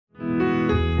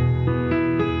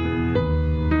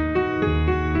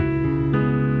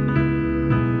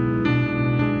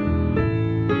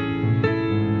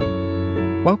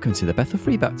Welcome to the Bethel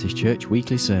Free Baptist Church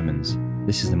weekly sermons.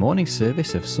 This is the morning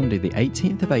service of Sunday the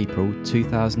 18th of April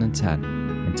 2010,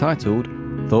 entitled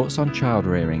Thoughts on Child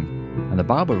Rearing, and the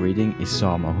Bible reading is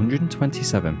Psalm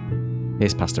 127.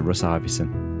 Here's Pastor Russ Iverson.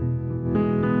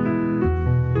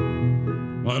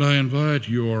 Might I invite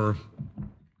your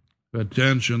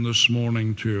attention this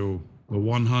morning to the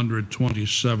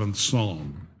 127th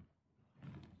Psalm.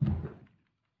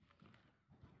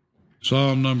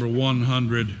 Psalm number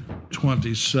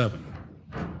 127.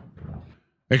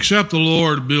 Except the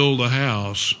Lord build a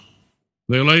house,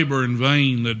 they labor in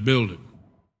vain that build it.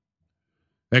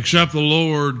 Except the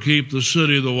Lord keep the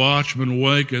city, the watchman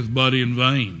waketh but in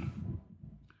vain.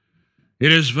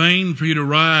 It is vain for you to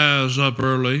rise up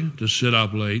early, to sit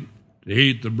up late, to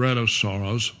eat the bread of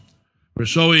sorrows, for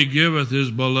so he giveth his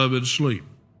beloved sleep.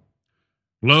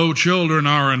 Lo, children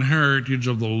are an heritage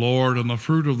of the Lord, and the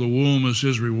fruit of the womb is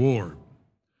his reward.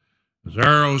 As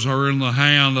arrows are in the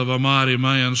hand of a mighty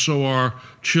man, so are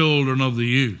children of the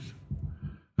youth.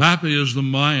 Happy is the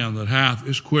man that hath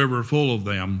his quiver full of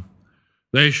them.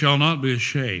 They shall not be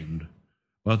ashamed,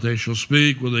 but they shall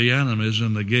speak with the enemies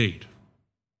in the gate.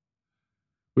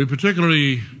 We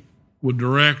particularly would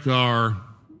direct our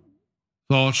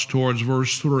thoughts towards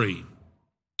verse 3.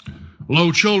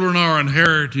 Lo, children are an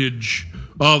heritage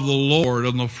of the Lord,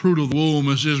 and the fruit of the womb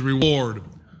is his reward.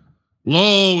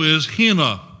 Lo is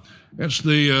hina. It's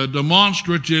the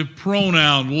demonstrative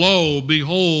pronoun, lo,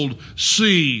 behold,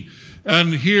 see.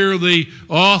 And here the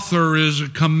author is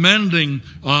commending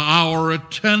our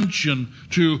attention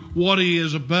to what he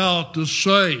is about to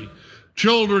say.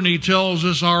 Children, he tells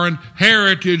us, are an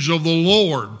heritage of the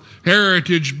Lord.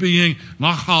 Heritage being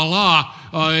nachalah.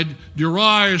 It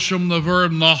derives from the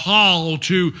verb nahal,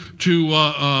 to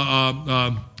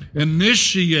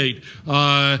initiate,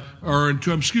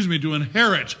 to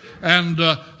inherit. And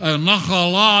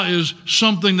nachalah is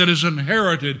something that is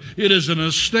inherited. It is an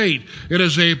estate. It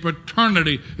is a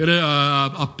paternity,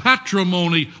 a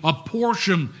patrimony, a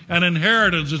portion, an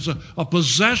inheritance. It's a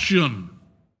possession.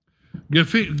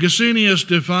 Gesenius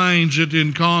defines it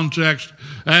in context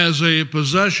as a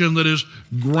possession that is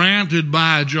granted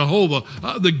by Jehovah,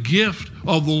 the gift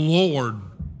of the Lord.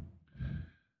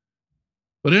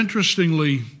 But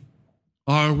interestingly,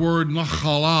 our word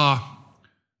nachalah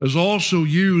is also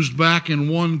used back in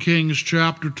 1 Kings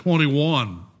chapter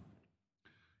 21.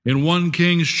 In 1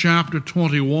 Kings chapter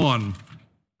 21,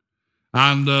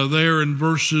 and there in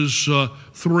verses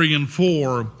 3 and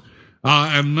 4,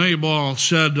 and Naboth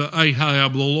said to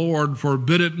Ahab, the Lord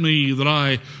forbiddeth me that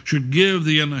I should give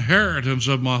the inheritance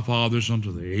of my fathers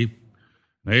unto thee.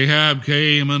 Ahab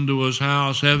came into his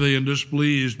house heavy and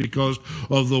displeased because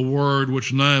of the word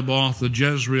which Naboth the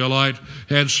Jezreelite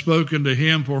had spoken to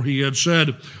him, for he had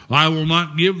said, I will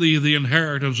not give thee the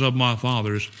inheritance of my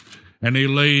fathers. And he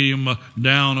laid him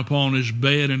down upon his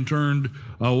bed and turned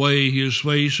away his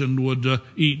face and would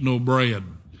eat no bread.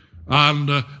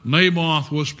 And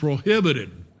Naboth was prohibited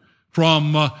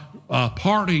from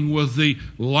parting with the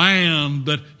land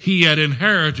that he had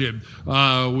inherited.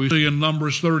 We see in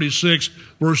Numbers 36,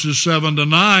 verses 7 to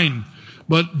 9.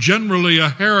 But generally a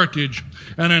heritage,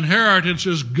 an inheritance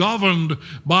is governed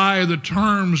by the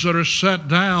terms that are set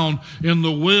down in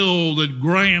the will that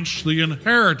grants the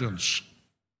inheritance.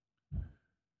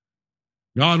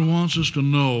 God wants us to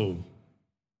know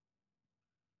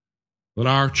that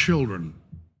our children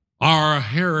are a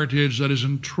heritage that is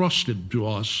entrusted to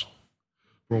us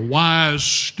for wise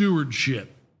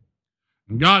stewardship.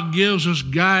 And God gives us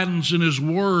guidance in his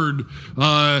word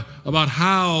about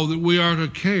how that we are to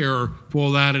care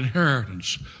for that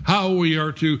inheritance, how we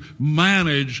are to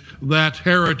manage that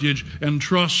heritage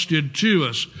entrusted to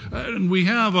us. And we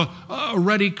have a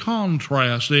ready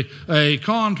contrast, a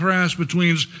contrast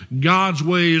between God's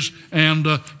ways and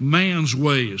man's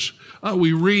ways.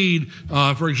 We read,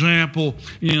 for example,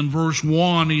 in verse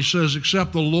 1, he says,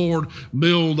 except the Lord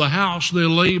build the house, they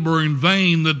labor in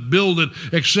vain that build it.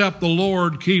 Except the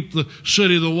Lord keep the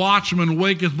city, the watchman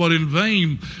waketh but in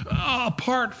vain.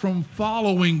 Apart from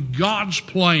following God's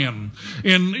plan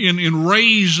in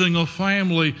raising a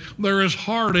family, there is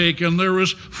heartache and there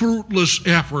is fruitless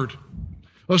effort.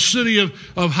 A city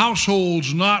of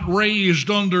households not raised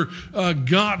under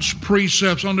God's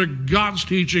precepts, under God's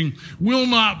teaching, will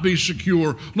not be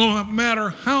secure, no matter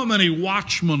how many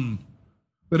watchmen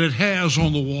that it has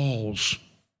on the walls.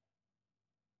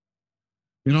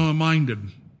 You know, I'm minded.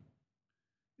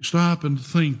 Stop and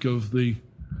think of the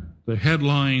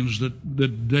headlines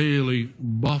that daily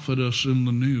buffet us in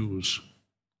the news.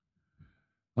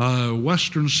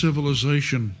 Western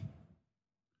civilization,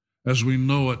 as we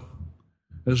know it,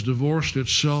 has divorced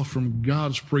itself from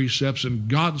God's precepts and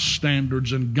God's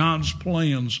standards and God's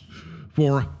plans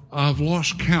for, I've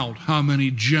lost count how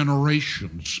many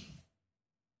generations.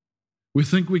 We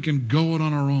think we can go it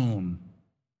on our own.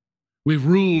 We've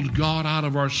ruled God out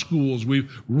of our schools.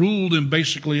 We've ruled Him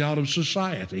basically out of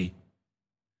society.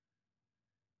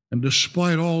 And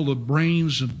despite all the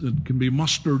brains that can be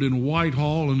mustered in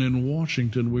Whitehall and in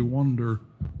Washington, we wonder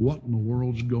what in the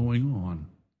world's going on.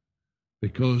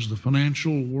 Because the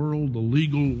financial world, the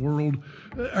legal world,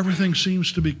 everything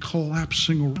seems to be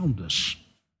collapsing around us.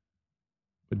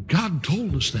 But God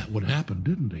told us that would happen,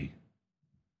 didn't He?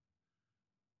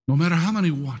 No matter how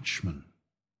many watchmen,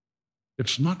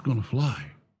 it's not going to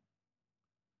fly.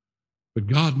 But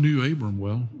God knew Abram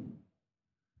well.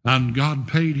 And God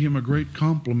paid him a great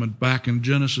compliment back in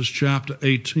Genesis chapter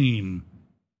 18.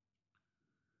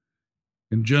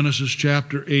 In Genesis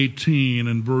chapter 18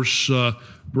 and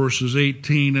verses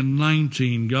 18 and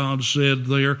 19, God said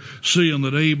there, seeing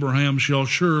that Abraham shall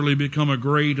surely become a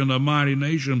great and a mighty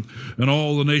nation, and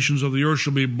all the nations of the earth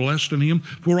shall be blessed in him,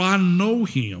 for I know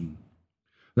him,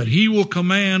 that he will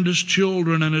command his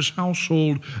children and his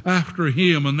household after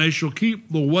him, and they shall keep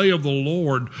the way of the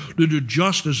Lord to do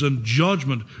justice and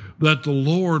judgment, that the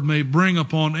Lord may bring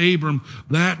upon Abram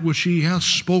that which he hath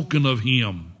spoken of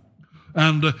him.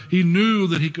 And he knew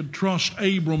that he could trust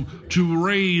Abram to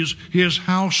raise his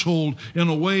household in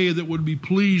a way that would be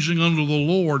pleasing unto the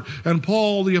Lord. And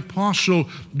Paul the apostle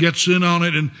gets in on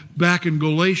it back in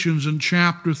Galatians in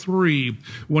chapter 3,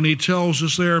 when he tells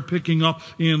us there, picking up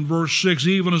in verse 6,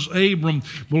 even as Abram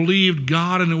believed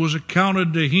God, and it was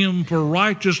accounted to him for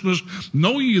righteousness.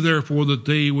 Know ye therefore that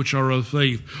they which are of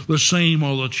faith, the same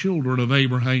are the children of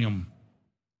Abraham.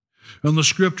 And the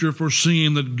scripture,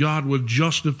 foreseeing that God would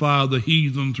justify the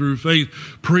heathen through faith,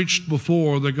 preached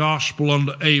before the gospel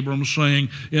unto Abram, saying,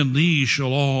 in these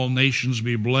shall all nations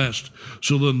be blessed.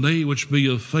 So then they which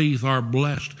be of faith are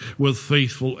blessed with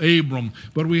faithful Abram.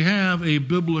 But we have a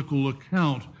biblical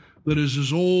account that is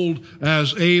as old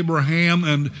as Abraham,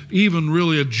 and even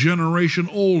really a generation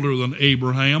older than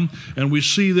Abraham. And we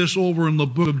see this over in the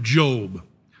book of Job.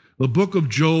 The book of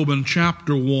Job in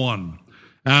chapter 1.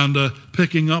 And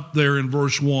picking up there in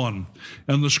verse 1,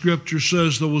 and the scripture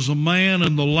says, there was a man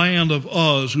in the land of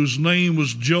Uz whose name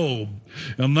was Job,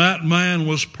 and that man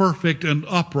was perfect and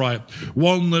upright,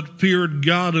 one that feared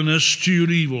God and eschewed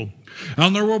evil.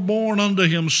 And there were born unto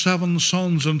him 7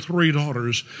 sons and 3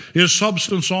 daughters. His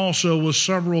substance also was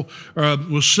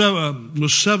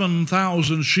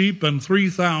 7,000 sheep and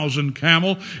 3,000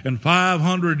 camel, and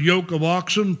 500 yoke of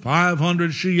oxen,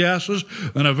 500 she-asses,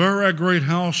 and a very great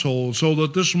household, so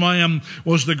that this man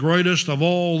was the greatest of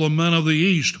all the men of the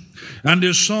east. And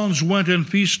his sons went and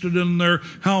feasted in their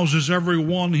houses every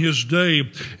one his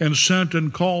day, and sent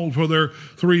and called for their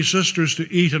 3 sisters to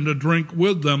eat and to drink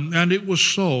with them. And it was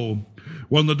so.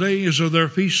 When the days of their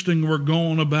feasting were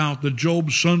gone about, that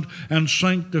Job sent and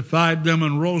sanctified them,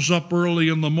 and rose up early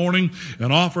in the morning,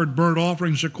 and offered burnt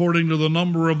offerings according to the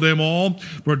number of them all.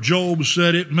 For Job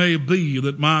said, it may be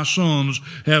that my sons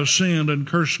have sinned and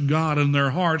cursed God in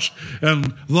their hearts.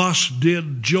 And thus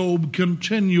did Job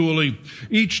continually.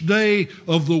 Each day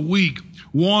of the week,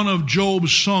 one of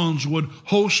Job's sons would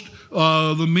host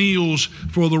the meals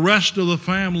for the rest of the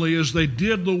family as they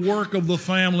did the work of the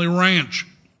family ranch.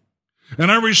 And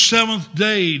every 7th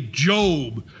day,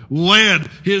 Job led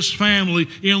his family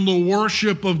in the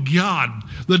worship of God.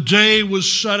 The day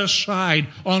was set aside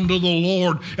unto the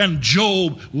Lord, and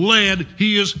Job led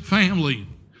his family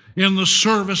in the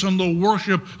service and the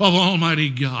worship of Almighty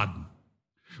God.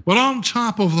 But on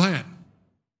top of that,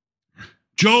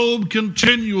 Job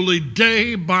continually,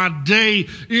 day by day,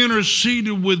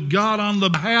 interceded with God on the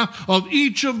behalf of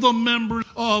each of the members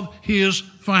of his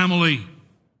family.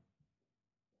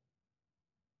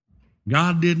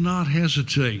 God did not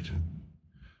hesitate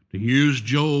to use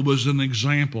Job as an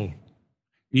example,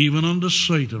 even unto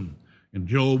Satan. In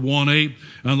Job 1:8,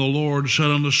 and the Lord said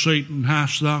unto Satan,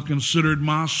 hast thou considered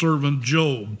my servant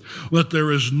Job, that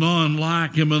there is none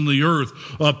like him in the earth,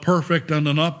 a perfect and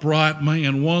an upright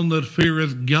man, one that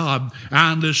feareth God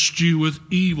and escheweth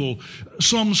evil.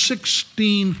 Some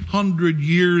 1,600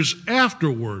 years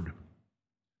afterward,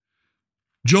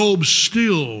 Job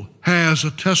still has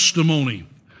a testimony.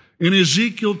 In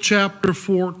Ezekiel chapter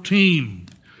 14,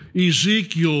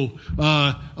 Ezekiel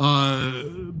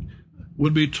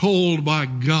would be told by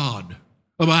God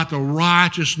about the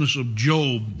righteousness of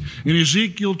Job. In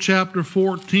Ezekiel chapter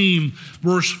 14,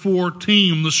 verse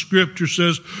 14, the scripture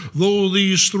says, though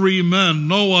these three men,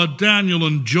 Noah, Daniel,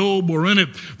 and Job, were in it,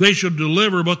 they should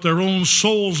deliver but their own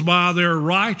souls by their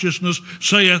righteousness,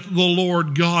 saith the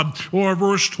Lord God. Or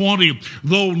verse 20,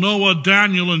 though Noah,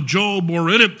 Daniel, and Job were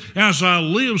in it, as I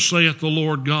live, saith the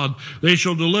Lord God, they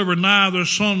shall deliver neither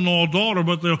son nor daughter,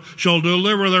 but they shall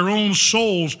deliver their own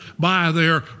souls by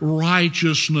their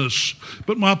righteousness.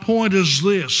 But my point is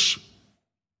this: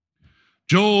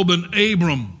 Job and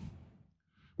Abram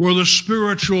were the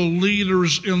spiritual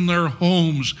leaders in their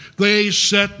homes. They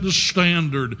set the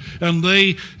standard, and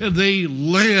they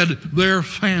led their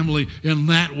family in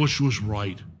that which was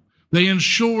right. They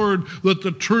ensured that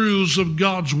the truths of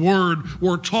God's word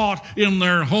were taught in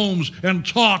their homes and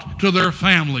taught to their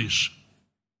families.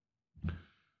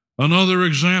 Another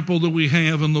example that we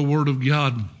have in the Word of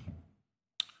God: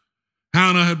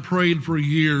 Hannah had prayed for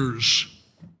years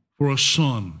for a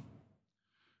son.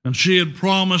 And she had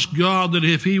promised God that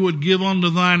if he would give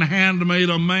unto thine handmaid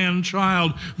a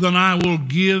man-child, then I will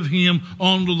give him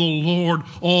unto the Lord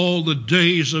all the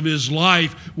days of his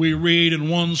life, we read in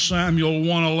 1 Samuel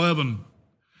 1:11.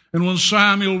 And when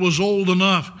Samuel was old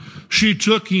enough, she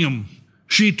took him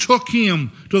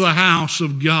to the house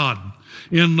of God.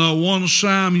 In 1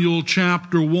 Samuel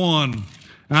chapter 1,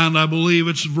 and I believe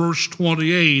it's verse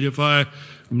 28.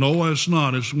 No, it's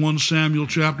not. It's 1 Samuel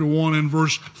chapter 1 and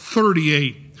verse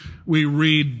 38. We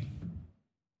read,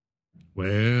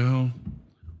 well,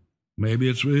 maybe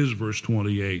it is verse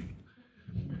 28.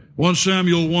 1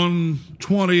 Samuel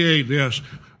 1:28, yes.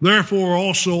 Therefore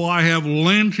also I have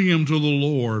lent him to the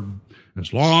Lord.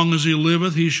 As long as he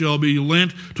liveth, he shall be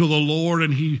lent to the Lord,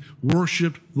 and he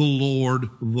worshiped the Lord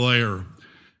there.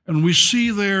 And we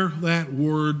see there that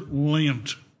word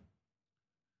lent.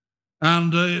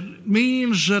 And it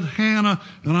means that Hannah,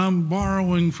 and I'm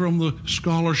borrowing from the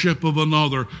scholarship of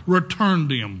another,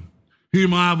 returned him,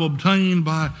 whom I have obtained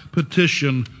by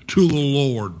petition to the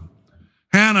Lord.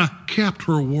 Hannah kept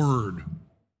her word.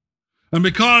 And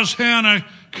because Hannah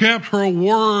kept her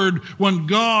word, when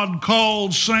God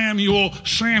called Samuel,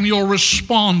 Samuel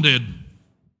responded.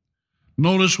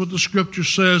 Notice what the scripture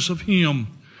says of him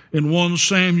in 1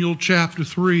 Samuel chapter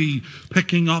 3,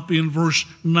 picking up in verse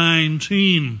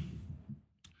 19.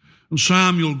 And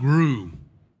Samuel grew,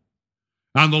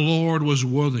 and the Lord was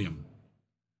with him,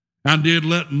 and did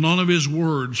let none of his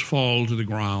words fall to the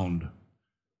ground.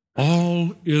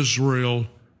 All Israel,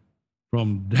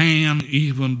 from Dan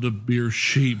even to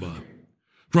Beersheba,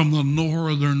 from the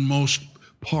northernmost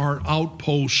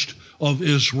outpost of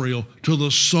Israel to the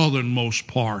southernmost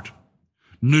part,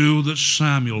 knew that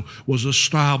Samuel was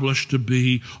established to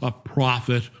be a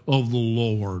prophet of the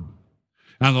Lord.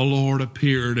 And the Lord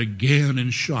appeared again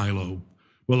in Shiloh,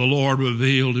 where the Lord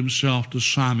revealed himself to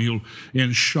Samuel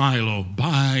in Shiloh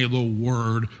by the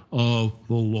word of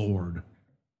the Lord.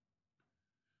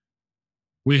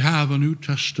 We have a New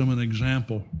Testament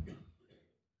example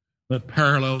that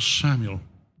parallels Samuel.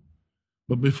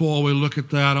 But before we look at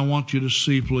that, I want you to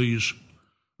see, please,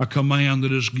 a command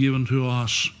that is given to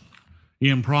us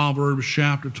in Proverbs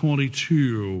chapter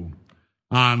 22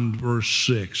 and verse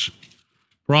 6.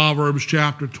 Proverbs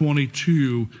chapter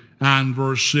 22 and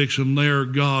verse 6, and there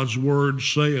God's word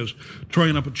says,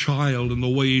 train up a child in the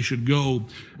way he should go,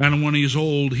 and when he's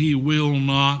old he will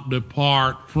not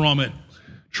depart from it.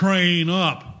 Train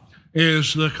up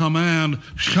is the command,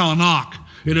 shanak.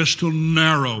 It is to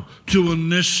narrow, to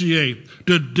initiate,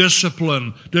 to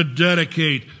discipline, to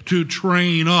dedicate, to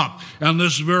train up. And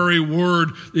this very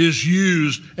word is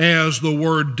used as the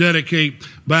word dedicate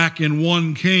back in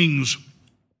 1 Kings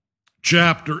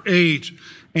chapter 8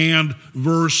 and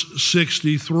verse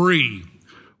 63.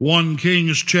 1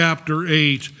 Kings chapter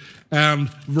 8 and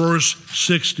verse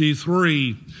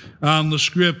 63. And the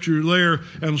scripture there,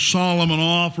 and Solomon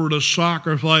offered a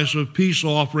sacrifice of peace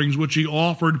offerings, which he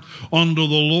offered unto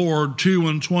the Lord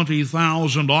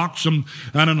 22,000 oxen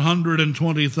and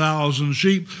 120,000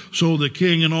 sheep. So the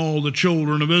king and all the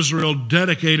children of Israel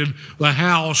dedicated the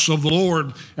house of the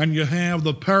Lord. And you have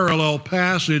the parallel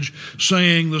passage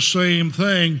saying the same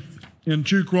thing in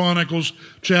 2 Chronicles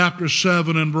chapter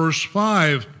 7 and verse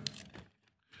 5.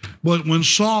 But when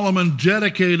Solomon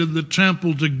dedicated the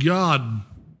temple to God,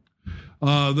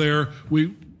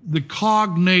 the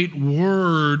cognate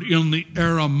word in the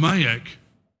Aramaic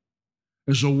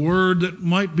is a word that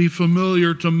might be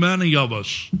familiar to many of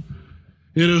us.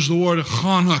 It is the word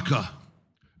Hanukkah,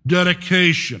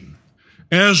 dedication.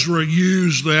 Ezra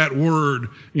used that word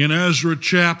in Ezra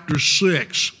chapter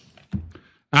 6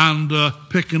 and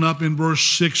picking up in verse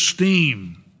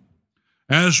 16.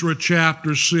 Ezra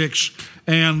chapter 6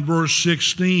 and verse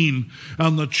 16,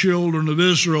 and the children of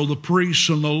Israel, the priests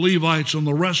and the Levites and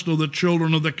the rest of the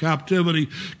children of the captivity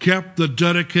kept the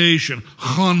dedication,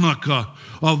 Hanukkah,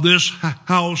 of this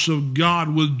house of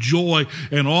God with joy,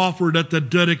 and offered at the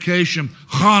dedication,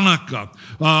 Hanukkah,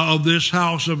 of this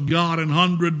house of God,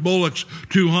 100 bullocks,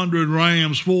 200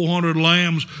 rams, 400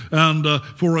 lambs, and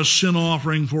for a sin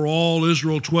offering for all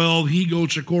Israel, 12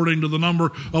 he-goats according to the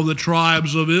number of the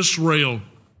tribes of Israel.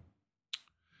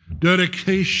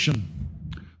 Dedication.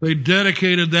 They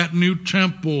dedicated that new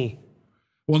temple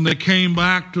when they came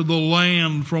back to the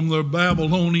land from their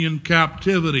Babylonian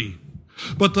captivity.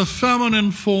 But the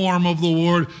feminine form of the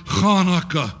word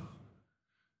Hanukkah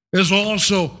is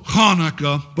also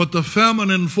Hanukkah, but the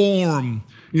feminine form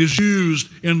is used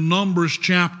in Numbers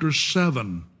chapter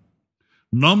 7.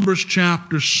 Numbers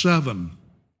chapter 7.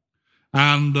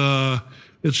 And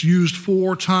it's used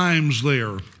 4 times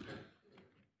there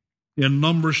in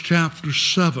Numbers chapter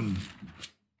 7.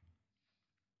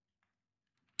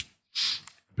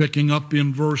 Picking up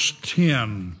in verse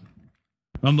 10.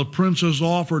 And the princes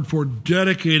offered for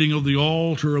dedicating of the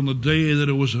altar on the day that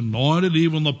it was anointed.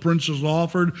 Even the princes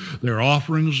offered their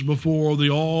offerings before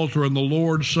the altar. And the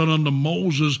Lord said unto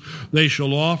Moses, they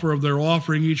shall offer of their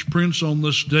offering each prince on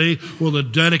this day for the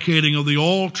dedicating of the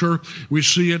altar. We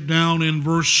see it down in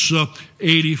verse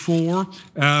 84.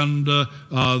 And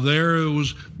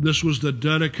this was the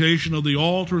dedication of the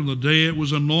altar and the day it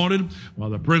was anointed by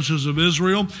the princes of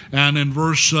Israel. And in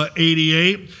verse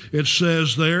 88, it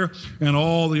says there, and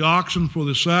all the oxen for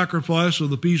the sacrifice of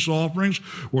the peace offerings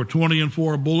were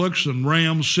 24 bullocks, and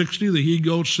rams 60, the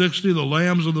he-goats 60, the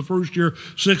lambs of the first year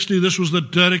 60. This was the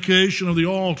dedication of the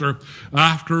altar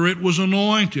after it was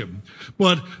anointed.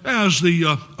 But as the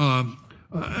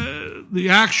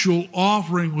actual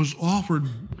offering was offered,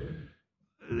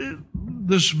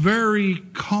 this very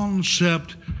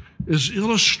concept is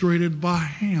illustrated by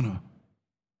Hannah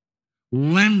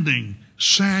lending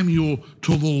Samuel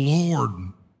to the Lord.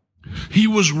 He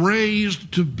was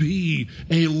raised to be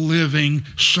a living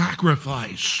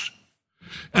sacrifice.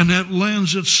 And that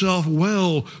lends itself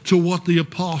well to what the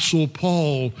Apostle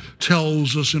Paul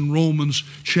tells us in Romans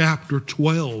chapter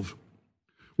 12,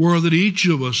 where that each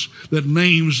of us that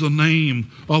names the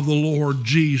name of the Lord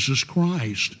Jesus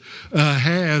Christ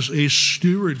has a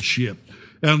stewardship.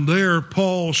 And there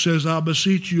Paul says, I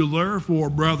beseech you therefore,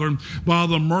 brethren, by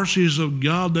the mercies of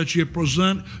God, that you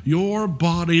present your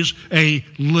bodies a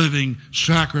living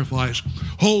sacrifice,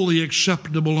 wholly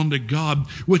acceptable unto God,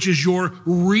 which is your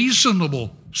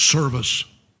reasonable service.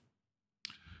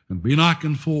 And be not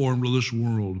conformed to this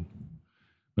world,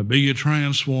 but be ye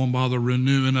transformed by the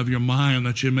renewing of your mind,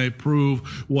 that you may prove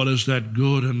what is that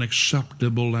good and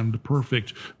acceptable and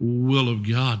perfect will of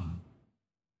God.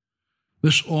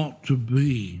 This ought to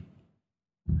be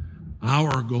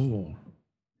our goal,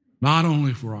 not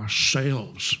only for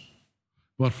ourselves,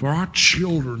 but for our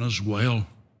children as well.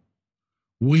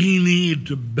 We need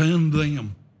to bend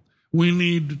them. We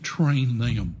need to train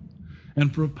them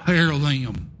and prepare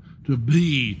them to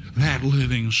be that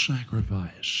living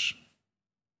sacrifice.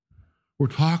 We're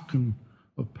talking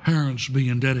of parents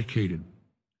being dedicated,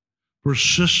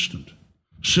 persistent,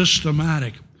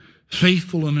 systematic,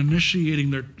 faithful in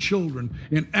initiating their children,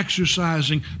 in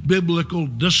exercising biblical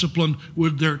discipline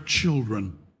with their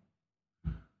children.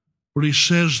 What he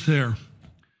says there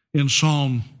in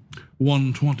Psalm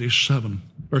 127,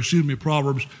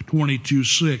 Proverbs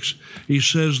 22:6. He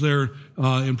says there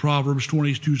in Proverbs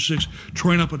 22:6,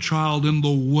 train up a child in the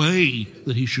way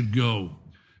that he should go.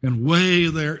 And way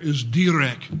there is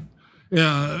direct.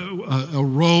 A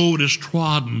road is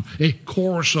trodden, a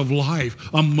course of life,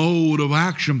 a mode of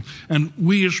action. And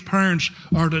we as parents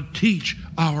are to teach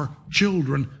our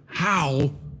children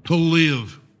how to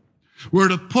live. We're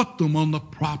to put them on the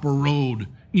proper road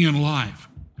in life.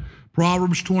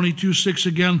 Proverbs 22:6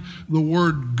 again, the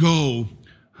word go,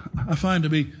 I find to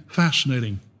be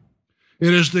fascinating.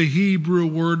 It is the Hebrew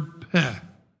word peh.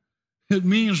 It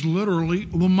means literally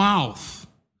the mouth.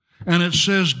 And it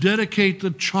says, dedicate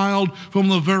the child from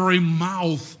the very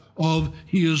mouth of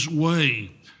his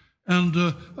way. And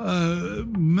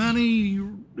many,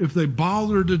 if they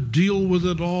bother to deal with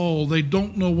it all, they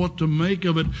don't know what to make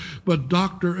of it. But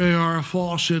Dr. A.R.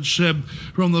 Fawcett said,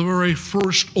 from the very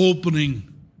first opening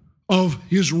of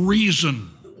his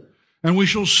reason, and we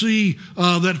shall see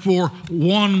that for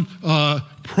one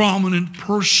prominent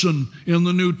person in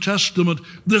the New Testament,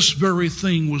 this very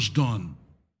thing was done.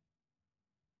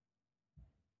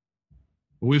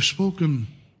 We've spoken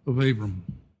of Abram.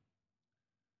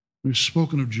 We've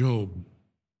spoken of Job.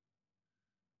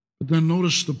 But then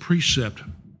notice the precept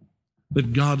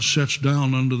that God sets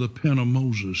down under the pen of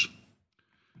Moses.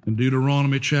 In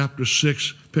Deuteronomy chapter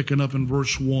 6, picking up in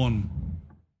verse 1,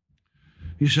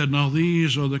 he said, "Now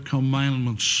these are the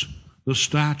commandments, the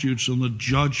statutes, and the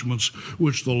judgments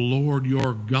which the Lord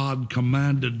your God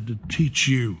commanded to teach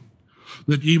you,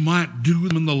 that ye might do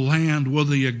them in the land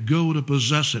whither ye go to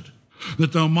possess it,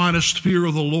 that thou mightest fear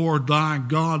the Lord thy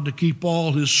God, to keep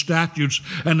all his statutes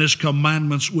and his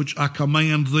commandments which I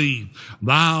command thee,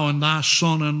 thou and thy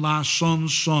son and thy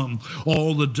son's son,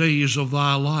 all the days of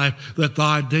thy life, that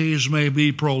thy days may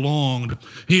be prolonged.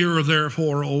 Hear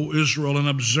therefore, O Israel, and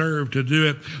observe to do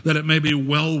it, that it may be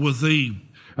well with thee,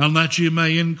 and that ye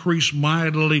may increase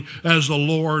mightily, as the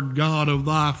Lord God of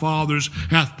thy fathers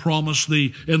hath promised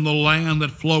thee, in the land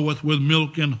that floweth with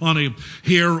milk and honey.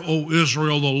 Hear, O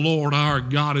Israel, the Lord our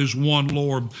God is one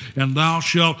Lord, and thou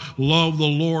shalt love the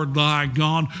Lord thy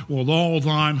God with all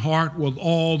thine heart, with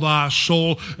all thy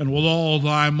soul, and with all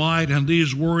thy might. And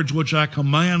these words which I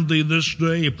command thee this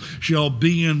day shall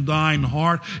be in thine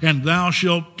heart, and thou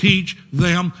shalt teach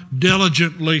them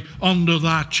diligently unto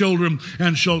thy children,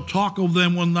 and shalt talk of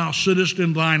them when thou sittest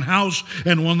in thine house,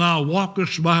 and when thou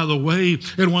walkest by the way,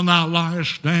 and when thou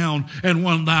liest down, and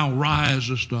when thou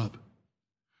risest up."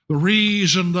 The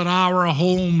reason that our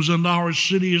homes and our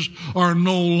cities are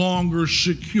no longer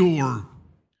secure,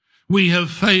 we have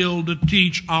failed to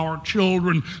teach our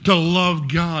children to love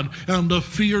God and to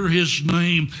fear his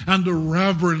name and to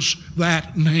reverence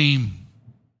that name.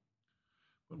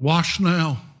 But watch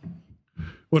now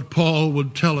what Paul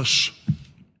would tell us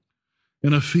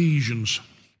in Ephesians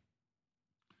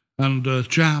and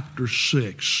chapter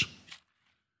 6.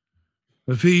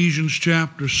 Ephesians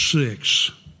chapter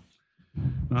 6.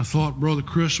 And I thought Brother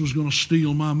Chris was going to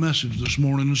steal my message this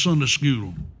morning in Sunday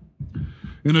school.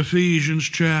 In Ephesians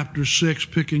chapter 6,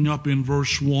 picking up in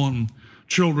verse 1,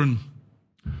 "Children,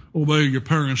 obey your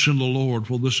parents in the Lord,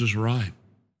 for this is right.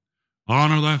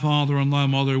 Honor thy father and thy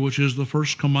mother, which is the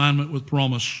first commandment with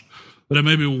promise, that it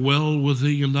may be well with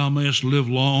thee, and thou mayest live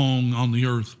long on the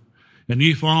earth. And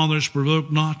ye fathers,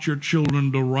 provoke not your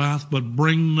children to wrath, but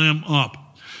bring them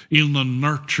up in the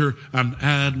nurture and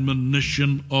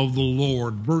admonition of the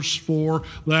Lord." Verse 4,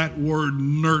 that word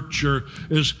nurture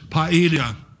is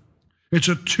paideia. It's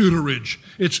a tutorage,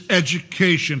 it's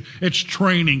education, it's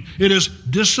training, it is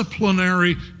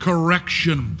disciplinary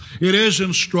correction, it is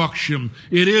instruction,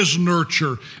 it is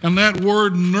nurture. And that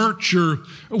word nurture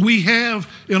we have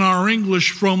in our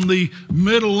English from the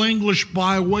Middle English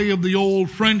by way of the Old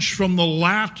French, from the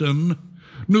Latin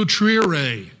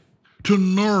nutrire, to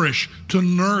nourish, to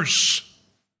nurse.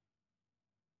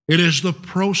 It is the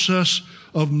process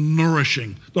of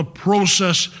nourishing, the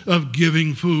process of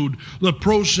giving food, the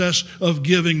process of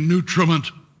giving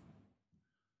nutriment.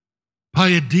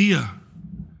 Paideia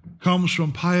comes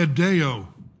from paideo,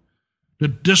 to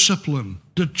discipline,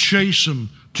 to chasten,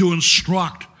 to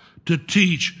instruct, to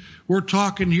teach. We're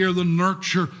talking here the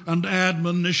nurture and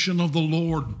admonition of the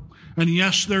Lord. And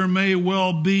yes, there may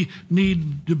well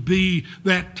need to be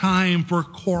that time for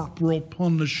corporal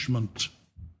punishment.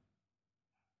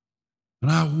 And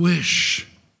I wish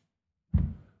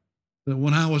that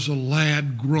when I was a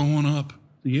lad growing up,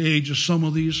 the age of some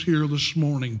of these here this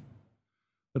morning,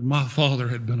 that my father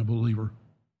had been a believer.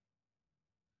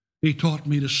 He taught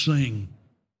me to sing,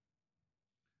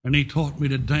 and he taught me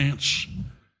to dance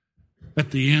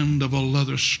at the end of a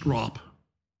leather strop.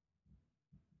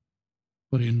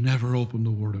 But he never opened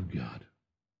the Word of God.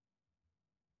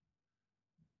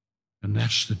 And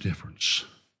that's the difference.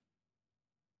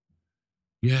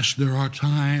 Yes, there are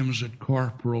times that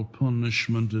corporal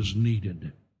punishment is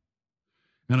needed.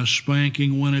 And a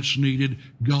spanking when it's needed.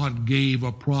 God gave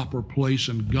a proper place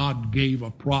and God gave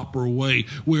a proper way.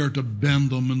 We are to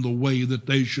bend them in the way that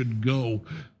they should go.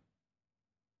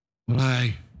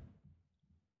 But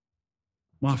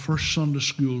my first Sunday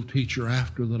school teacher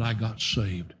after that I got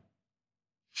saved,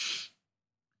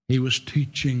 he was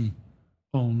teaching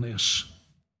on this.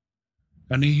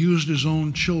 And he used his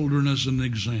own children as an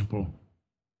example.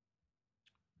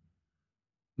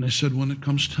 And they said, when it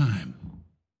comes time,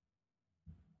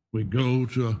 we go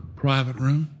to a private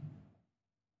room,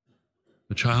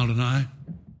 the child and I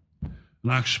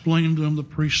explain to him the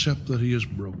precept that he has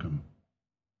broken.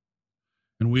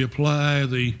 And we apply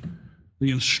the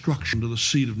instruction to the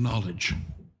seat of knowledge.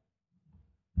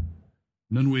 And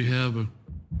then we have, to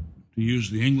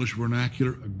use the English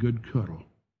vernacular, a good cuddle.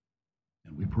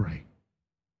 And we pray.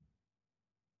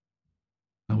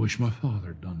 I wish my father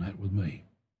had done that with me.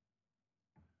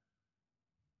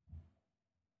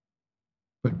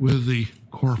 But with the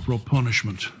corporal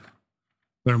punishment,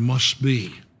 there must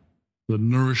be the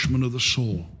nourishment of the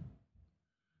soul,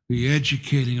 the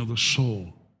educating of the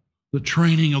soul, the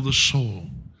training of the soul,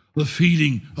 the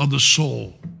feeding of the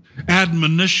soul.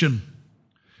 Admonition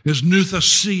is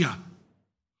nouthesia,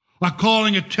 a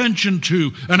calling attention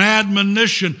to, an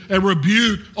admonition, a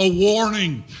rebuke, a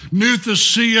warning.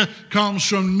 Nouthesia comes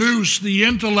from nous, the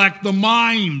intellect, the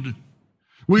mind.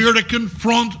 We are to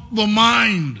confront the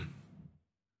mind.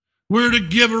 We're to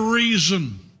give a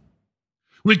reason.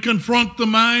 We confront the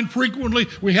mind frequently.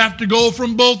 We have to go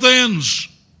from both ends,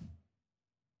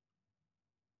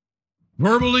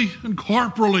 verbally and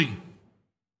corporally.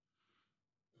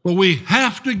 But we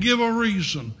have to give a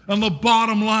reason. And the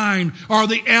bottom line are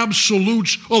the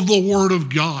absolutes of the Word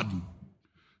of God.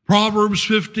 Proverbs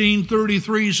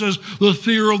 15:33 says, the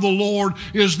fear of the Lord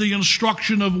is the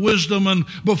instruction of wisdom, and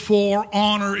before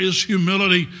honor is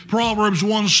humility. Proverbs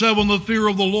 1:7, the fear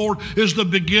of the Lord is the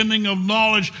beginning of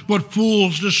knowledge, but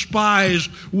fools despise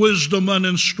wisdom and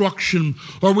instruction.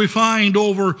 Or we find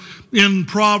over in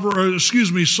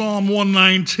Psalm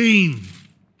 119.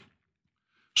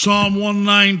 Psalm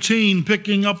 119,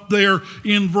 picking up there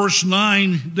in verse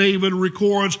 9, David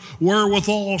records,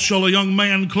 wherewithal shall a young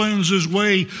man cleanse his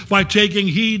way? By taking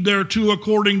heed thereto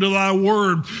according to thy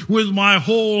word. With my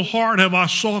whole heart have I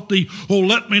sought thee. O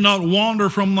let me not wander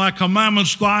from thy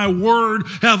commandments. Thy word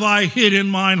have I hid in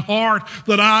mine heart,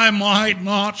 that I might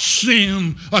not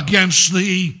sin against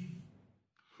thee.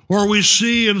 Or we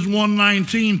see in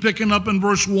 119, picking up in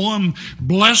verse 1,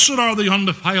 blessed are the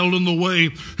undefiled in the way,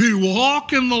 who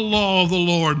walk in the law of the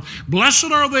Lord.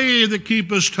 Blessed are they that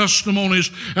keep his testimonies,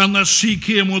 and that seek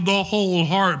him with the whole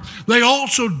heart. They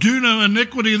also do no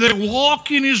iniquity, they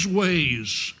walk in his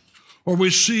ways. Or we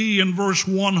see in verse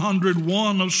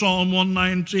 101 of Psalm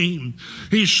 119,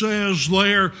 he says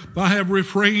there, I have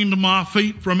refrained my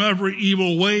feet from every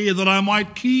evil way, that I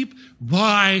might keep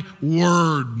thy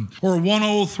word. Or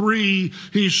 103,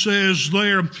 he says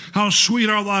there, how sweet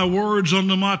are thy words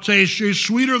unto my taste, yea,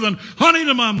 sweeter than honey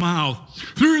to my mouth.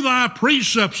 Through thy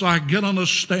precepts I get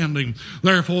understanding.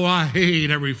 Therefore I hate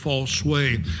every false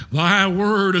way. Thy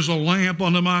word is a lamp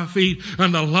unto my feet,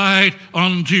 and a light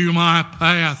unto my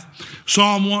path.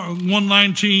 Psalm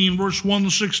 119, verse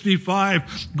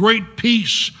 165, great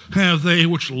peace have they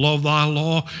which love thy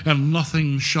law, and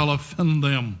nothing shall offend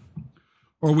them.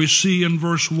 Or we see in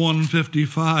verse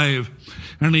 155,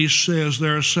 and he says,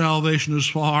 their salvation is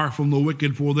far from the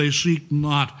wicked, for they seek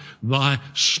not thy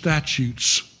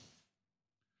statutes.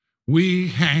 We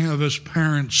have, as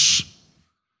parents,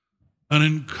 an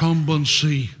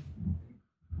incumbency.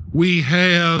 We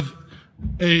have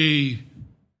a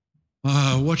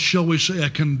a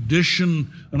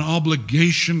condition, an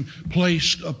obligation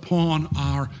placed upon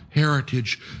our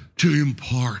heritage to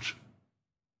impart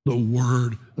the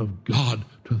Word of God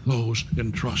to those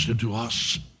entrusted to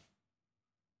us.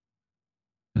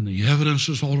 And the evidence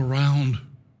is all around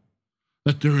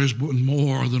that there has been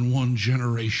more than one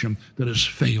generation that has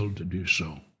failed to do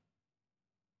so.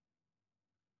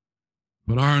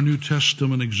 But our New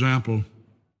Testament example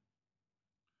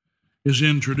is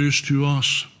introduced to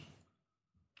us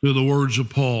through the words of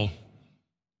Paul.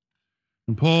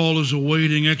 And Paul is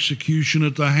awaiting execution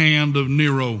at the hand of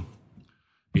Nero.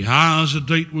 He has a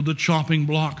date with the chopping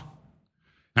block,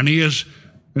 and he has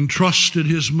entrusted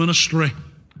his ministry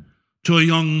to a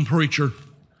young preacher.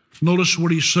 Notice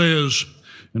what he says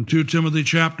in 2 Timothy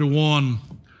chapter 1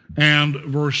 and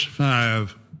verse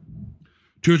 5.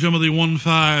 2 Timothy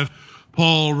 1:5,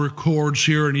 Paul records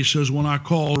here, and he says, when I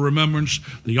call remembrance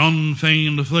the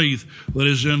unfeigned faith that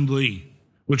is in thee,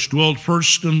 which dwelt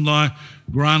first in thy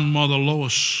grandmother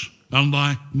Lois and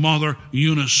thy mother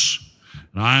Eunice,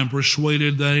 and I am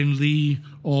persuaded that in thee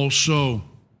also.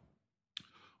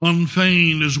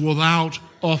 Unfeigned is without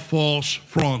a false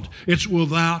front. It's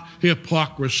without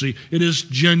hypocrisy. It is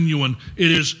genuine.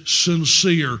 It is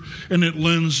sincere. And it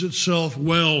lends itself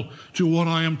well to what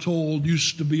I am told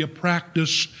used to be a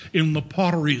practice in the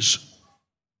potteries.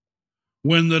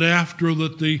 When that after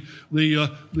that the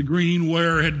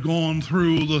greenware had gone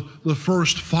through the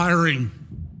first firing,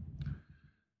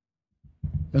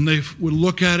 and they would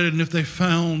look at it, and if they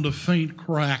found a faint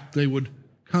crack, they would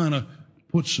kind of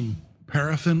put some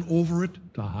paraffin over it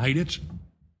to hide it,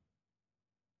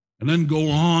 and then go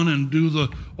on and do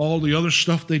all the other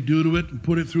stuff they do to it and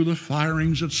put it through the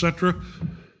firings, etc.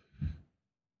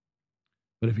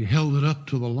 But if you held it up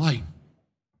to the light,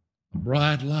 a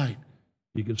bright light,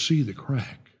 you could see the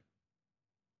crack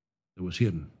that was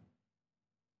hidden.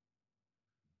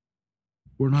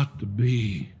 We're not to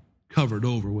be covered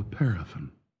over with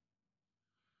paraffin.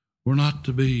 We're not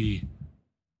to be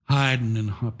hiding in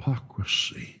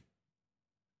hypocrisy.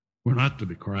 We're not to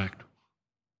be cracked,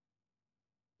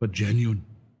 but genuine,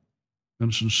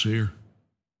 and sincere.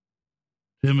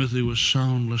 Timothy was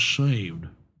soundly saved,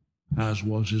 as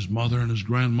was his mother and his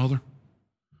grandmother.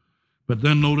 But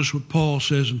then notice what Paul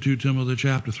says in 2 Timothy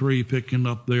chapter 3, picking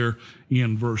up there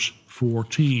in verse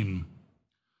 14.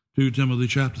 2 Timothy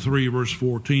chapter 3, verse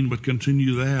 14, but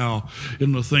continue thou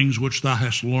in the things which thou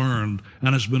hast learned,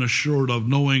 and hast been assured of,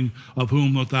 knowing of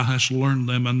whom that thou hast learned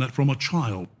them, and that from a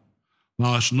child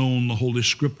thou hast known the holy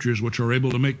Scriptures, which are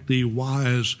able to make thee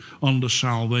wise unto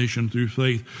salvation through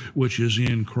faith which is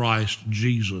in Christ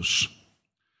Jesus.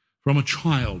 From a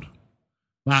child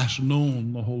thou hast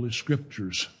known the holy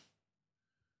Scriptures.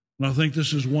 And I think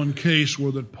this is one case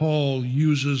where that Paul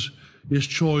uses his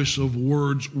choice of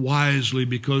words wisely,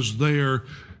 because there,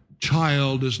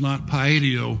 child is not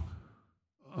paedio,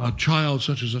 a child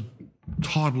such as a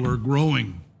toddler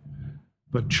growing,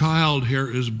 but child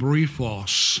here is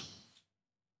brephos,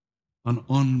 an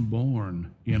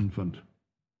unborn infant.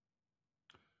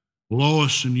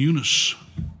 Lois and Eunice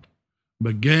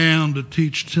began to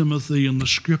teach Timothy in the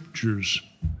Scriptures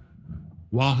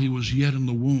while he was yet in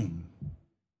the womb.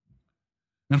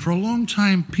 And for a long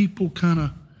time, people kind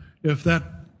of, if that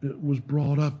was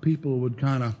brought up, people would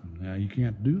kind of, nah, you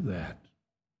can't do that.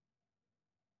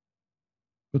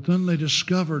 But then they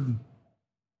discovered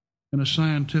in a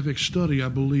scientific study, I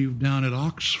believe, down at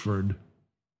Oxford,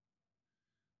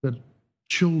 that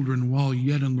children, while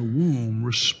yet in the womb,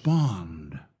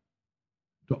 respond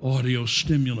to audio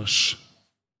stimulus.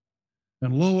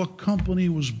 And lo, a company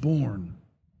was born.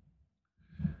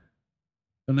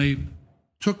 And they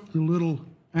took the little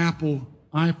Apple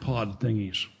iPod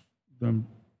thingies, the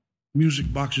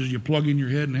music boxes you plug in your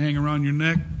head and hang around your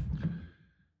neck,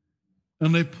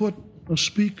 and they put a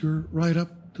speaker right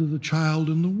up to the child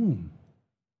in the womb.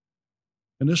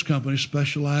 And this company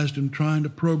specialized in trying to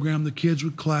program the kids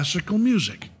with classical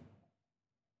music.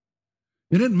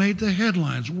 And it made the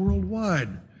headlines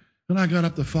worldwide. And I got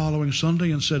up the following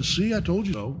Sunday and said, see, I told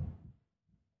you so.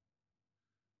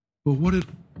 But what did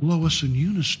Lois and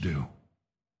Eunice do?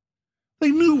 They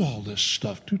knew all this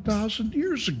stuff 2,000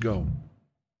 years ago.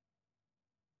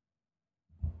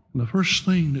 And the first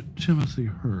thing that Timothy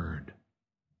heard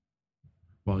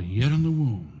while yet in the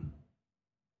womb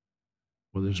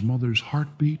was his mother's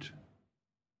heartbeat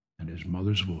and his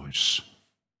mother's voice.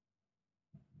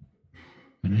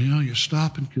 And you know, you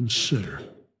stop and consider.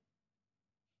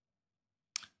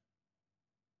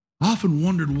 I often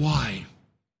wondered why,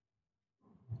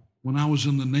 when I was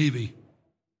in the Navy,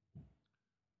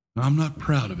 I'm not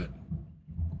proud of it,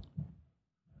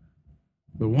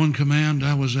 but one command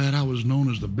I was at, I was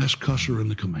known as the best cusser in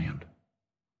the command.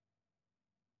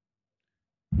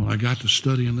 When I got to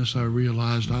studying this, I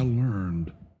realized I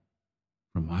learned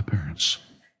from my parents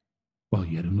while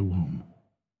yet in the womb.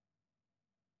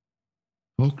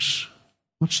 Folks,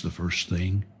 what's the first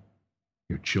thing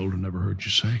your children ever heard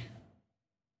you say?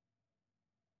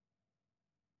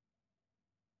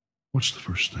 What's the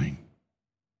first thing?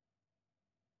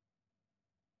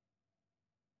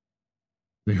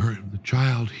 They heard, the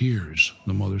child hears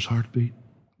the mother's heartbeat.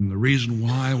 And the reason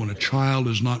why, when a child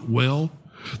is not well,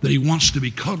 that he wants to be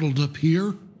cuddled up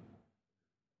here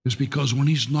is because when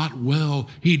he's not well,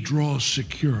 he draws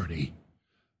security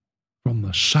from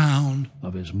the sound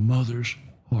of his mother's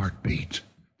heartbeat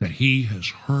that he has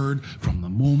heard from the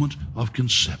moment of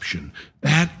conception.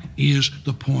 That is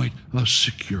the point of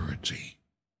security.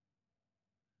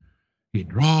 He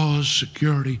draws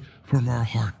security from her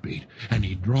heartbeat, and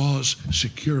he draws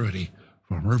security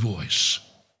from her voice.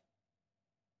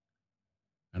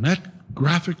 And that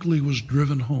graphically was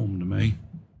driven home to me.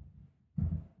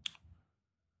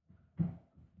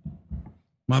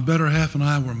 My better half and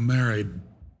I were married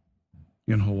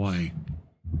in Hawaii.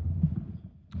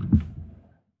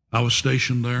 I was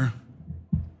stationed there.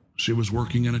 She was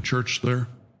working in a church there.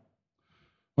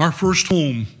 Our first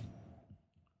home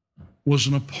was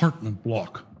an apartment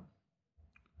block.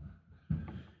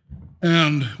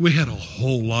 And we had a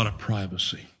whole lot of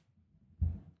privacy.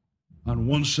 On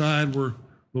one side were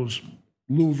those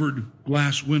louvered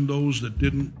glass windows that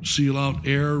didn't seal out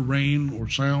air, rain, or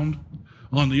sound.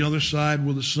 On the other side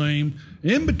were the same.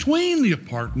 In between the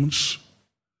apartments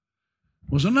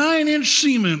was a 9-inch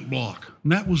cement block,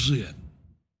 and that was it.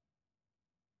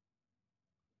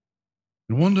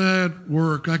 And one day at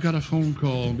work, I got a phone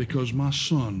call because my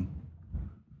son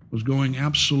was going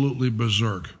absolutely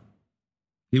berserk.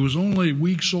 He was only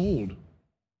weeks old.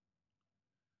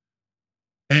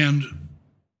 And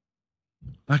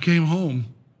I came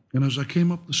home, and as I came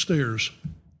up the stairs,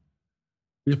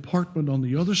 the apartment on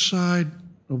the other side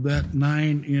of that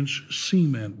 9-inch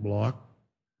cement block,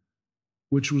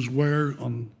 which was where,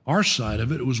 on our side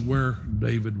of it, it was where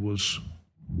David was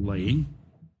laying.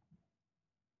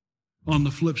 On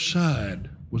the flip side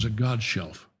was a God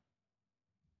shelf.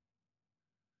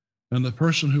 And the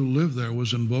person who lived there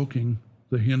was invoking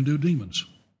the Hindu demons.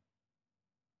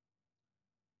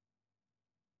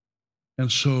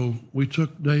 And so we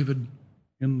took David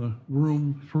in the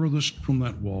room furthest from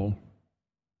that wall.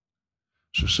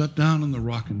 So sat down in the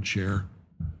rocking chair,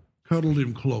 cuddled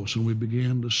him close, and we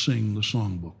began to sing the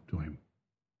songbook to him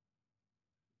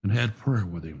and had prayer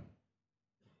with him.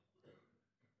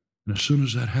 And as soon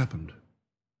as that happened,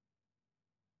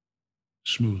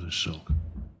 smooth as silk,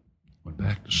 went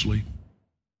back to sleep.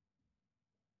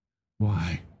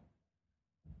 Why?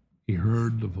 He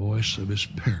heard the voice of his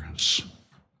parents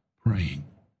praying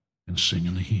and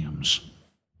singing the hymns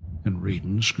and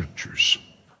reading the scriptures.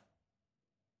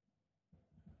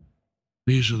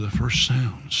 These are the first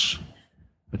sounds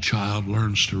a child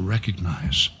learns to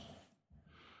recognize.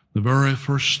 The very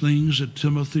first things that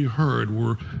Timothy heard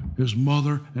were his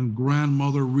mother and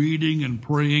grandmother reading and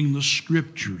praying the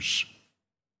scriptures.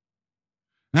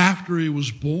 After he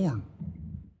was born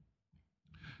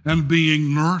and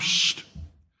being nursed,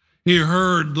 he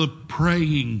heard the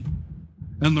praying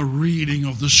and the reading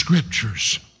of the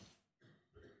scriptures.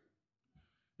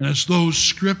 And it's those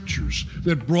scriptures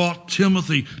that brought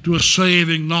Timothy to a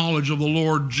saving knowledge of the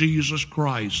Lord Jesus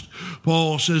Christ.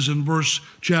 Paul says in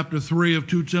chapter 3 of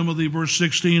 2 Timothy, verse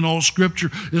 16, all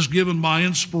scripture is given by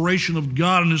inspiration of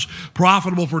God and is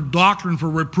profitable for doctrine,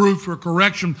 for reproof, for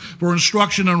correction, for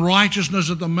instruction in righteousness,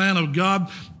 that the man of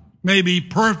God may be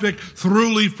perfect,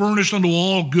 thoroughly furnished unto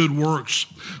all good works.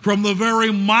 From the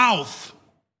very mouth,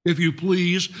 if you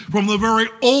please, from the very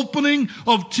opening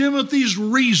of Timothy's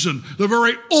reason, the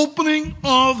very opening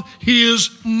of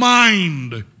his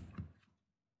mind,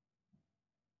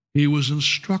 he was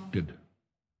instructed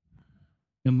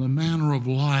in the manner of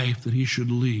life that he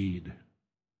should lead.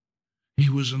 He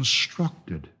was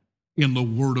instructed in the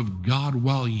Word of God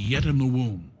while yet in the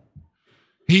womb.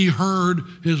 He heard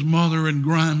his mother and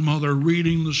grandmother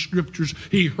reading the scriptures.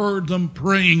 He heard them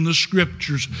praying the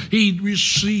scriptures. He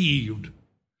received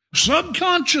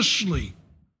subconsciously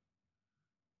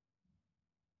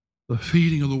the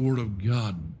feeding of the Word of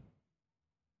God,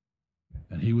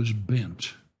 and he was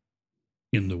bent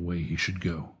in the way he should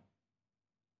go.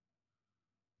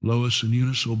 Lois and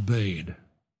Eunice obeyed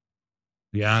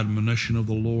the admonition of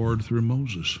the Lord through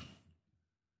Moses.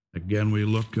 Again, we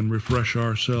look and refresh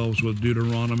ourselves with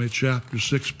Deuteronomy chapter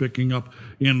 6, picking up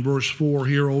in verse 4.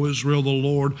 Hear, O Israel, the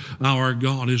Lord our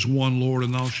God is one Lord,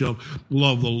 and thou shalt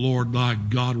love the Lord thy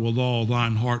God with all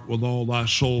thine heart, with all thy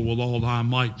soul, with all thy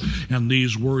might. And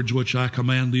these words which I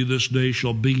command thee this day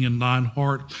shall be in thine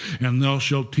heart, and thou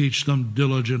shalt teach them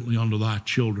diligently unto thy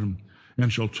children,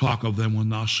 and shall talk of them when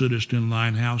thou sittest in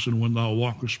thine house, and when thou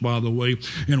walkest by the way,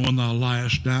 and when thou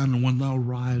liest down, and when thou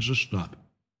risest up.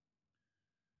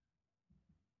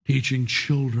 Teaching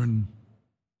children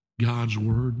God's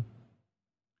Word,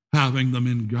 having them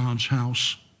in God's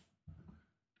house,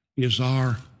 is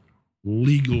our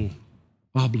legal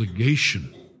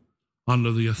obligation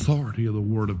under the authority of the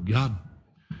Word of God.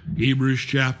 Hebrews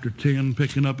chapter 10,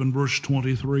 picking up in verse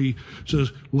 23,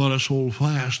 says, let us hold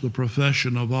fast the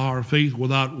profession of our faith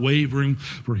without wavering,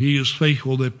 for he is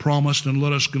faithful that promised, and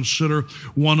let us consider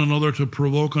one another to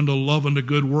provoke unto love and to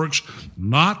good works,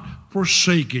 not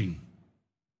forsaking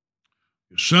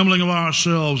the assembling of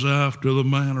ourselves after the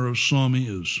manner of some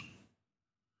is,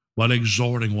 but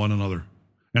exhorting one another,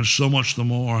 and so much the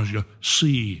more as you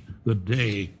see the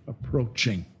day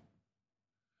approaching.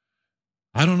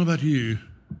 I don't know about you,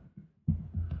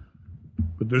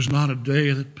 but there's not a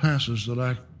day that passes that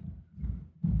I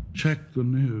check the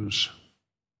news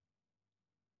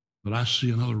that I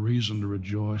see another reason to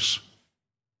rejoice.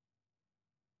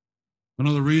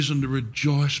 Another reason to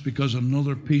rejoice because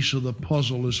another piece of the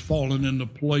puzzle has fallen into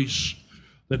place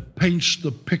that paints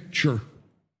the picture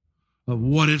of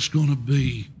what it's going to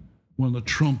be when the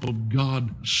trump of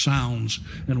God sounds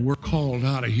and we're called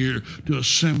out of here to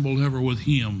assemble ever with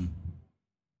Him.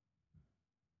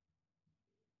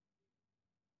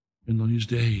 In these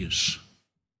days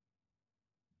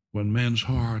when men's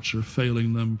hearts are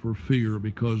failing them for fear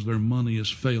because their money is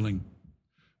failing,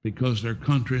 because their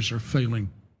countries are failing,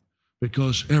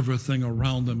 because everything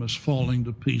around them is falling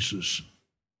to pieces,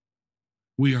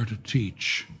 we are to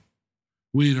teach.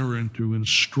 We are to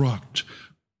instruct,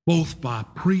 both by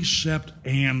precept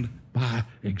and by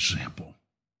example.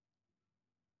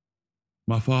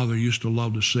 My father used to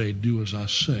love to say, do as I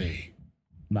say,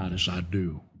 not as I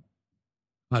do.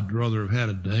 I'd rather have had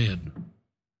a dad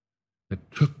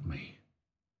that took me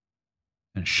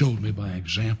and showed me by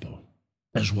example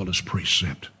as well as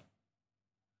precept.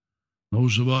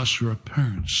 Those of us who are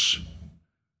parents,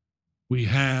 we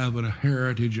have a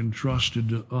heritage entrusted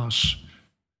to us.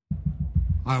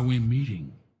 Are we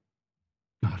meeting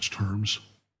God's terms?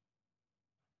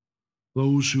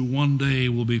 Those who one day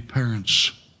will be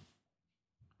parents,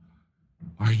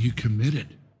 are you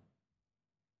committed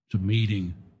to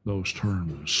meeting those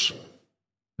terms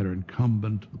that are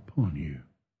incumbent upon you?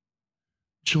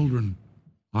 Children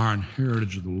are an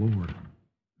heritage of the Lord,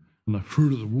 and the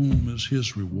fruit of the womb is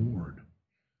His reward.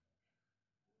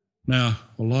 Now,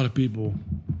 a lot of people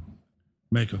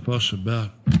make a fuss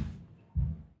about the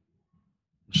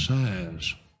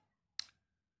size,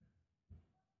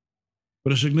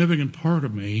 but a significant part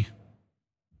of me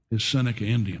is Seneca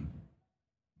Indian.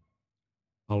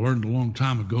 I learned a long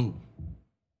time ago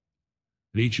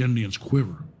that each Indian's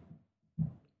quiver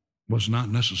was not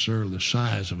necessarily the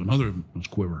size of another one's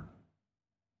quiver.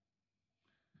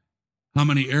 How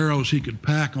many arrows he could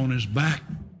pack on his back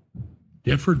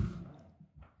differed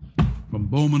from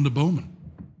bowman to bowman.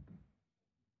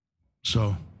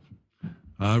 So,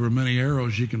 however many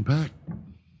arrows you can pack,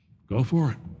 go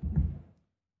for it.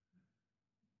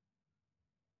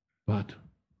 But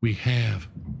we have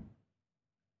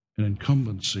an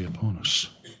incumbency upon us.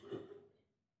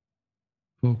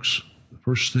 Folks, the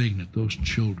first thing that those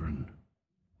children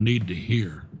need to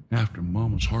hear after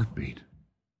Mama's heartbeat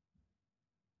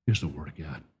is the Word of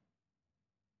God.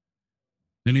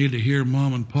 They need to hear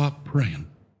Mom and Pop praying.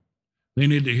 They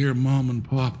need to hear Mom and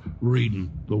Pop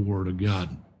reading the Word of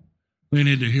God. They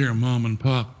need to hear Mom and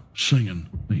Pop singing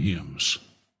the hymns.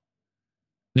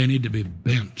 They need to be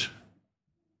bent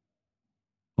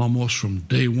almost from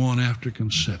day one after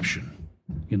conception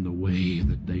in the way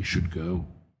that they should go.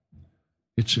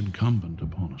 It's incumbent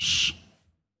upon us.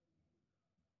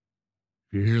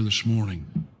 If you're here this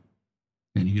morning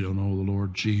and you don't know the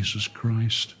Lord Jesus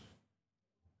Christ,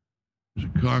 there's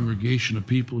a congregation of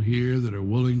people here that are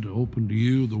willing to open to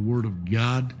you the Word of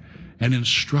God and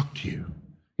instruct you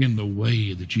in the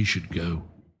way that you should go.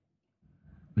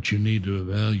 But you need to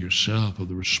avail yourself of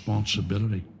the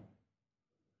responsibility.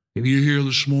 If you're here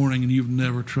this morning and you've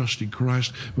never trusted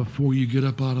Christ, before you get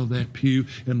up out of that pew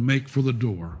and make for the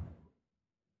door,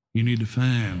 you need to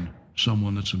find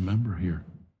someone that's a member here.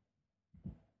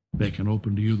 They can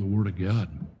open to you the Word of God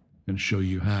and show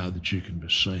you how that you can be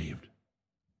saved.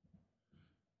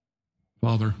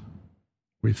 Father,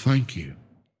 we thank you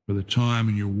for the time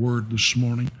in your Word this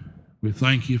morning. We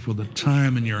thank you for the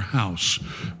time in your house.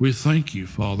 We thank you,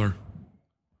 Father,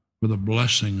 for the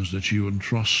blessings that you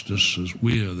entrust us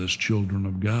as children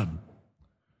of God.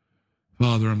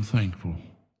 Father, I'm thankful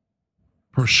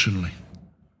personally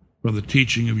for the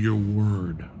teaching of your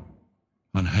Word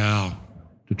on how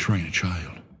to train a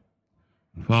child.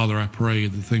 And Father, I pray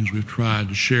the things we've tried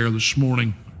to share this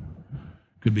morning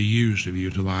could be used of you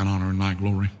to thine honor and thy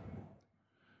glory.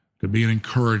 Could be an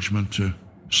encouragement to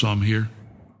some here,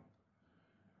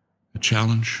 a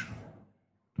challenge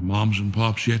to moms and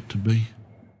pops yet to be.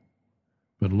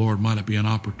 But Lord, might it be an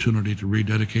opportunity to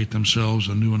rededicate themselves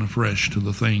anew and afresh to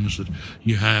the things that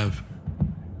you have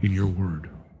in your Word,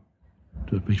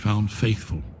 to be found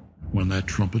faithful when that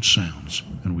trumpet sounds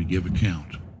and we give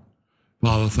account.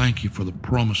 Father, thank you for the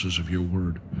promises of your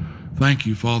Word. Thank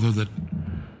you, Father, that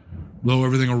though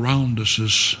everything around us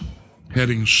is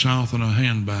heading south in a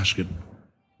handbasket,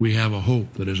 we have a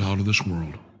hope that is out of this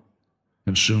world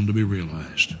and soon to be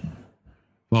realized.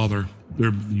 Father,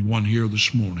 there's one here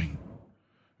this morning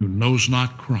who knows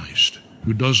not Christ,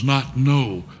 who does not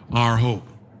know our hope.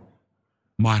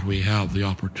 Might we have the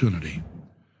opportunity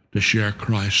to share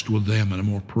Christ with them in a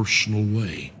more personal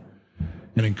way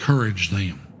and encourage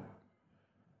them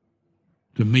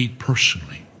to meet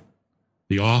personally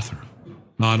the author,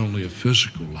 not only of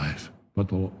physical life, but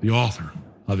the author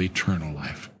of eternal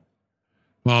life.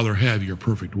 Father, have your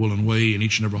perfect will and way in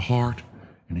each and every heart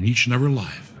and in each and every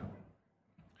life.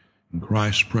 In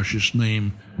Christ's precious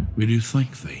name, we do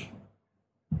thank thee.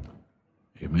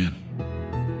 Amen.